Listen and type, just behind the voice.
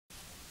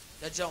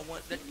That jump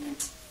one. That...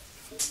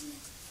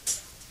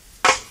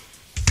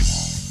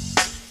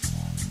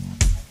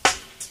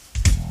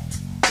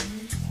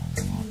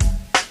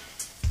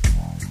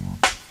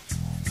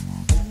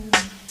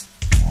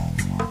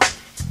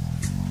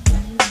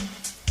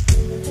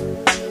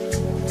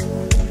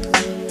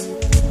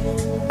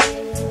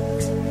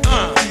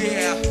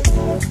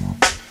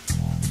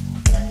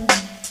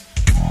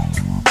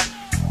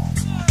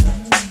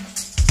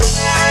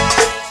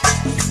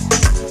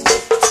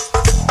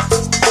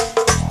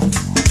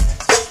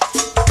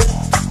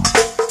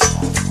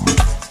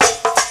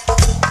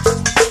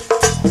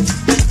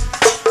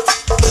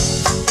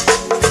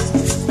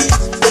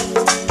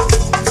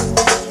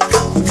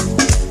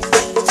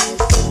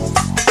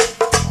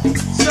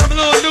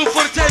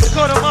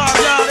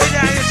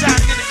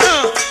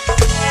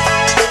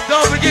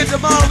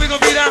 Tomorrow we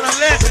gonna be down in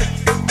Lesson,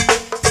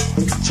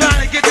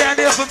 trying to get down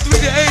there from 3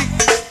 to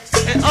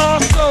 8, and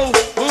also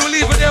when we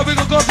leave from there we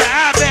gonna go up to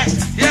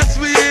IBEX. Yes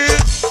we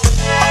is.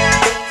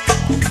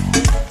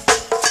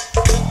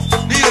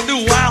 Need a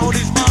new wow on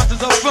these monsters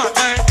up front,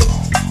 man.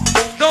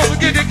 Don't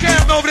forget the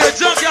camera over there,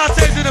 Junkyard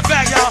tapes in the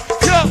back, y'all.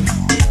 Yo,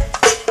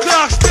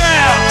 Glocks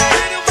down.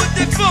 Hit it with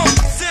the funk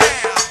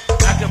sound.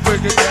 I can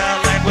break it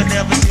down like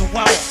whenever you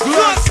want.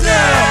 Glocks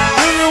down.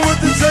 Hit it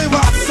with the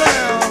J-Rock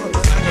sound.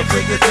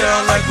 Break it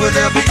down like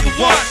whatever you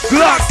want.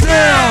 Glocks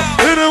down,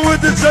 hit him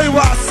with the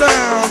J-Rock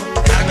sound.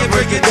 I can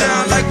break it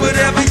down like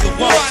whatever you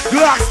want.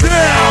 Glocks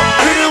down,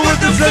 hit him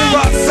with the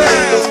J-Rock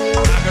sound.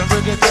 I can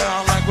break it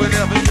down like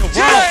whatever you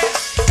want.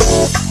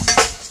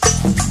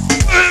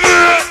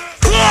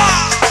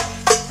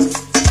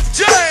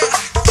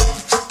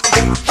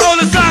 Hold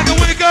the sock and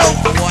we go.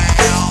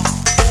 Wow.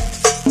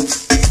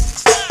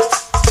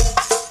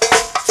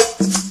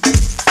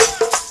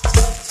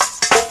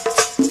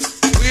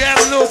 We had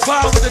a little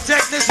power with the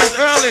technicians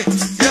early.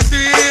 Yes, we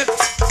is.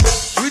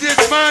 We just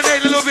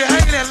marinate a little bit,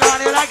 hanging that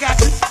line in. I got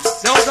you.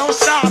 Don't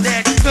stop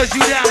that, because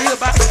you down here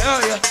by the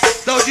area.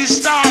 Don't you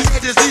start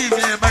it this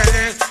evening,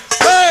 man.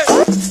 Hey!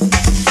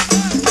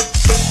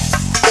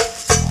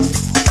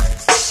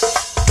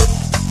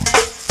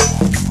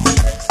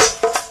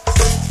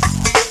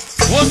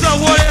 What's up,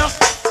 warrior?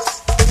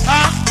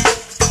 Huh?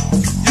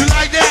 You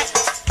like that?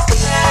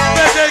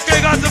 Best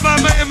thing out to my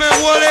man,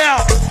 warrior.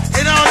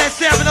 And all that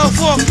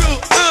 704 crew.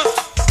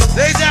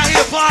 They down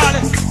here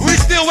partying. We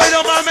still wait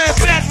on my man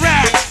Fat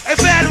Rack. Hey,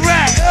 Fat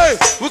Rack, hey,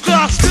 with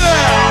Glocks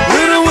down.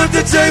 Hit him with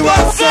the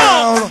J-Rock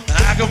sound.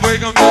 I can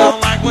break them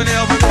down like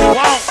whenever you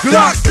want.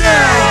 Glocks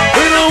down.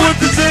 Hit him with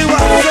the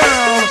J-Rock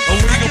sound.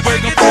 We can break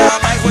them down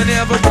like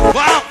whenever you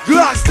want.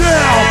 Glocks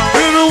down.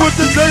 Hit him with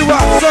the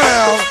J-Rock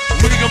sound.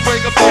 We can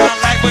break them down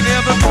like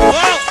whenever you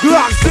want.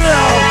 Glocks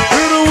down.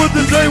 Hit him with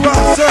the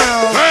J-Rock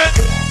sound. Hey.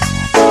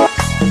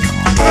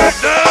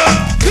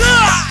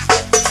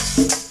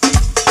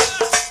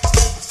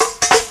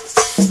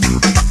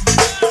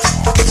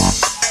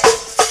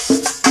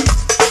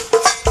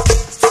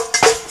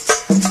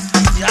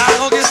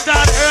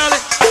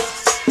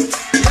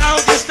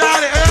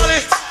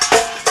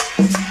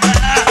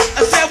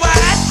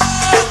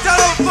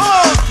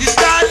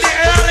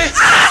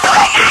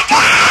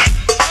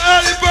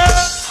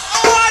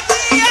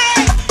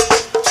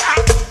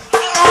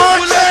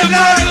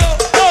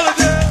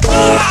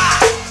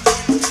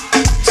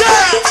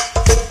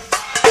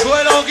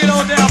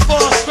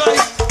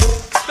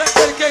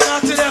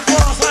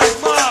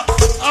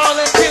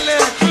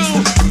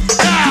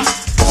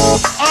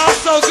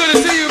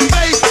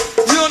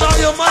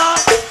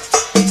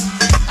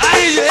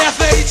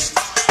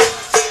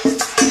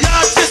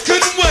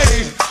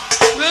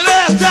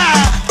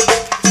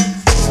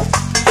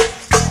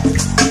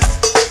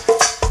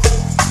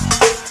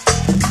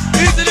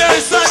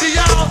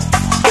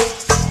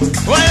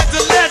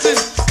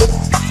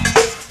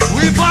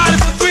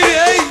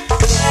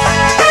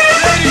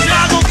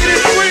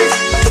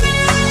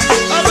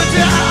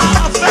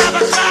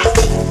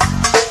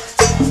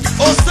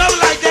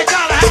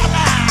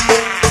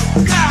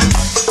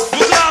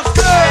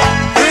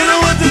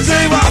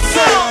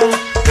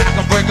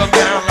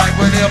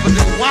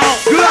 Wow.